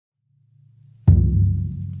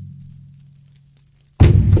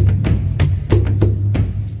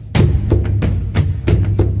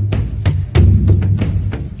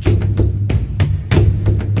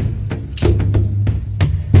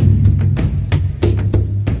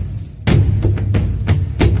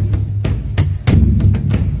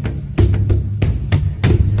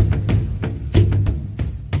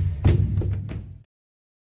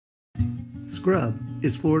Scrub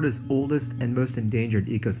is Florida's oldest and most endangered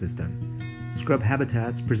ecosystem. Scrub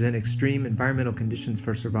habitats present extreme environmental conditions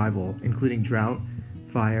for survival, including drought,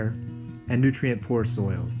 fire, and nutrient-poor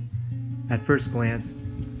soils. At first glance,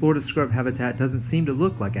 Florida's scrub habitat doesn't seem to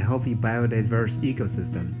look like a healthy biodiverse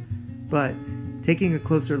ecosystem, but taking a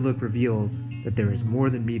closer look reveals that there is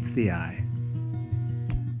more than meets the eye.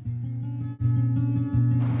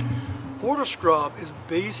 Florida scrub is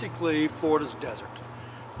basically Florida's desert.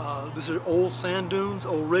 These are old sand dunes,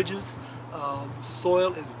 old ridges. The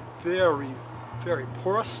soil is very, very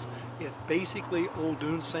porous. It's basically old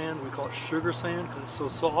dune sand. We call it sugar sand because it's so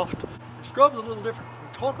soft. And scrub is a little different. When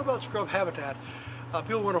we talk about scrub habitat,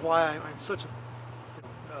 people wonder why I'm such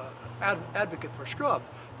an advocate for scrub,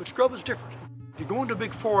 but scrub is different. If you go into a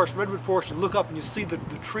big forest, redwood forest, and look up and you see the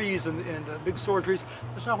trees and the big sword trees,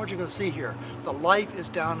 that's not what you're going to see here. The life is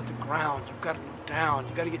down at the ground. You've got to look down.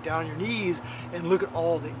 You've got to get down on your knees and look at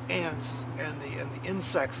all the ants and the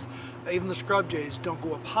insects. Even the scrub jays don't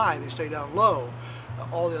go up high, they stay down low.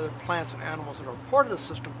 All the other plants and animals that are part of the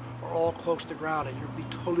system are all close to the ground, and you'll be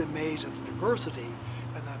totally amazed at the diversity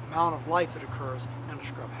and the amount of life that occurs in a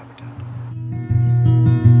scrub habitat.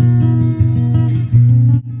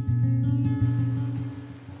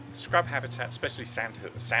 Scrub habitat, especially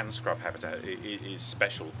sand scrub habitat, is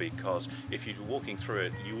special because if you're walking through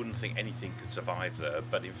it, you wouldn't think anything could survive there,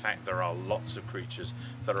 but in fact there are lots of creatures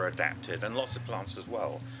that are adapted and lots of plants as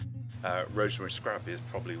well. Rosemary scrub is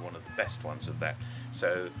probably one of the best ones of that.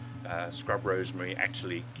 So scrub rosemary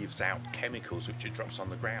actually gives out chemicals which it drops on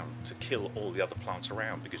the ground to kill all the other plants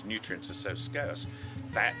around, because nutrients are so scarce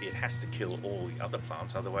that it has to kill all the other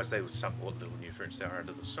plants, otherwise they would suck what little nutrients there are out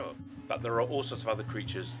of the soil. But there are all sorts of other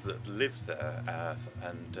creatures that live there,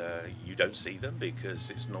 and you don't see them because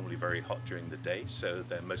it's normally very hot during the day, so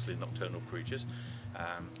they're mostly nocturnal creatures.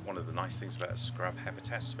 One of the nice things about scrub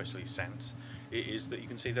habitats, especially sands, is that you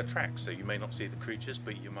can see their tracks. So you may not see the creatures,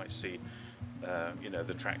 but you might see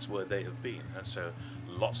the tracks where they have been. And so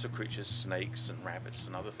lots of creatures, snakes and rabbits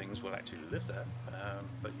and other things will actually live there,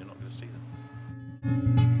 but you're not going to see them.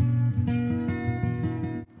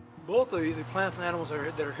 Both the plants and animals that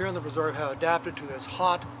are here in the reserve have adapted to this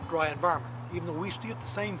hot, dry environment. Even though we still get the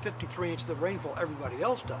same 53 inches of rainfall everybody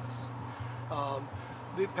else does,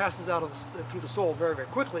 it passes out through the soil very, very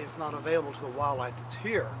quickly. It's not available to the wildlife that's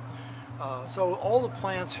here. So all the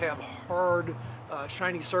plants have hard,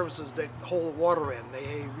 shiny surfaces that hold water in.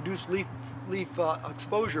 They reduce leaf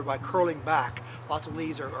exposure by curling back. Lots of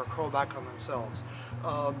leaves are curled back on themselves.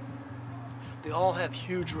 They all have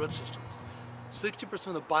huge root systems. 60%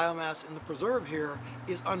 of the biomass in the preserve here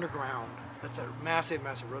is underground. That's a massive,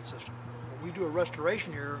 massive root system. When we do a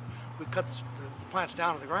restoration here, we cut the plants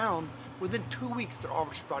down to the ground. Within 2 weeks, they're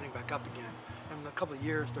already sprouting back up again. And in a couple of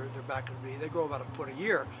years, they're back to they grow about a foot a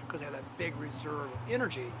year because they have that big reserve of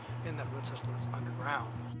energy in that root system that's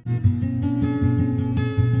underground.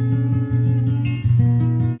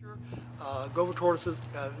 Gopher tortoises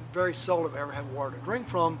very seldom ever have water to drink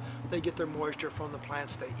from. They get their moisture from the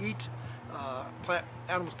plants they eat.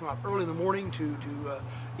 Animals come out early in the morning to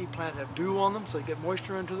eat plants that have dew on them, so they get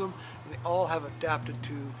moisture into them, and they all have adapted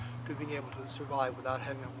to being able to survive without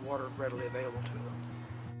having that water readily available to them.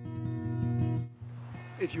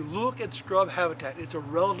 If you look at scrub habitat, it's a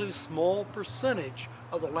relatively small percentage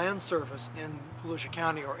of the land surface in Volusia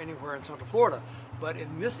County or anywhere in Central Florida, but in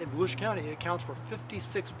Volusia County it accounts for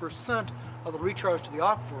 56% of the recharge to the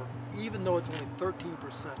aquifer, even though it's only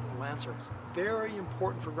 13% of the land surface. Very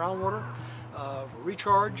important for groundwater, for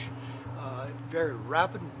recharge. It's very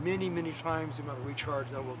rapid, many, many times the amount of recharge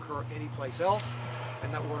that will occur anyplace else,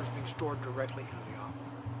 and that water is being stored directly into the aquifer.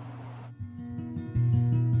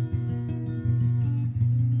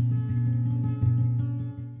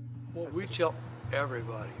 What we tell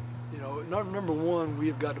everybody, number one,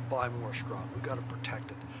 we've got to buy more scrub. We've got to protect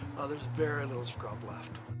it. There's very little scrub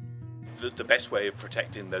left. The best way of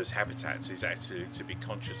protecting those habitats is actually to be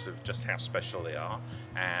conscious of just how special they are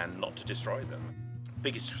and not to destroy them.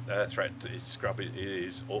 Biggest threat is scrub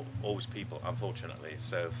is always people, unfortunately.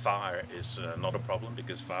 So fire is not a problem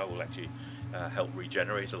because fire will actually help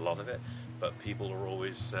regenerate a lot of it, but people are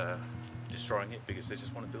always destroying it because they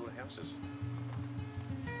just want to build houses.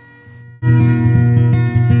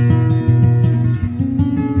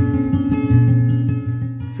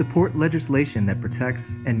 Support legislation that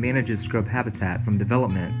protects and manages scrub habitat from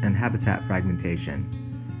development and habitat fragmentation.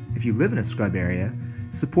 If you live in a scrub area,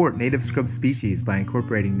 support native scrub species by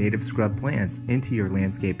incorporating native scrub plants into your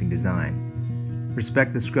landscaping design.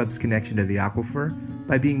 Respect the scrub's connection to the aquifer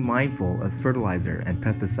by being mindful of fertilizer and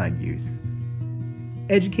pesticide use.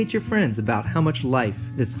 Educate your friends about how much life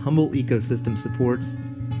this humble ecosystem supports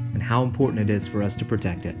and and how important it is for us to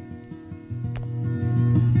protect it.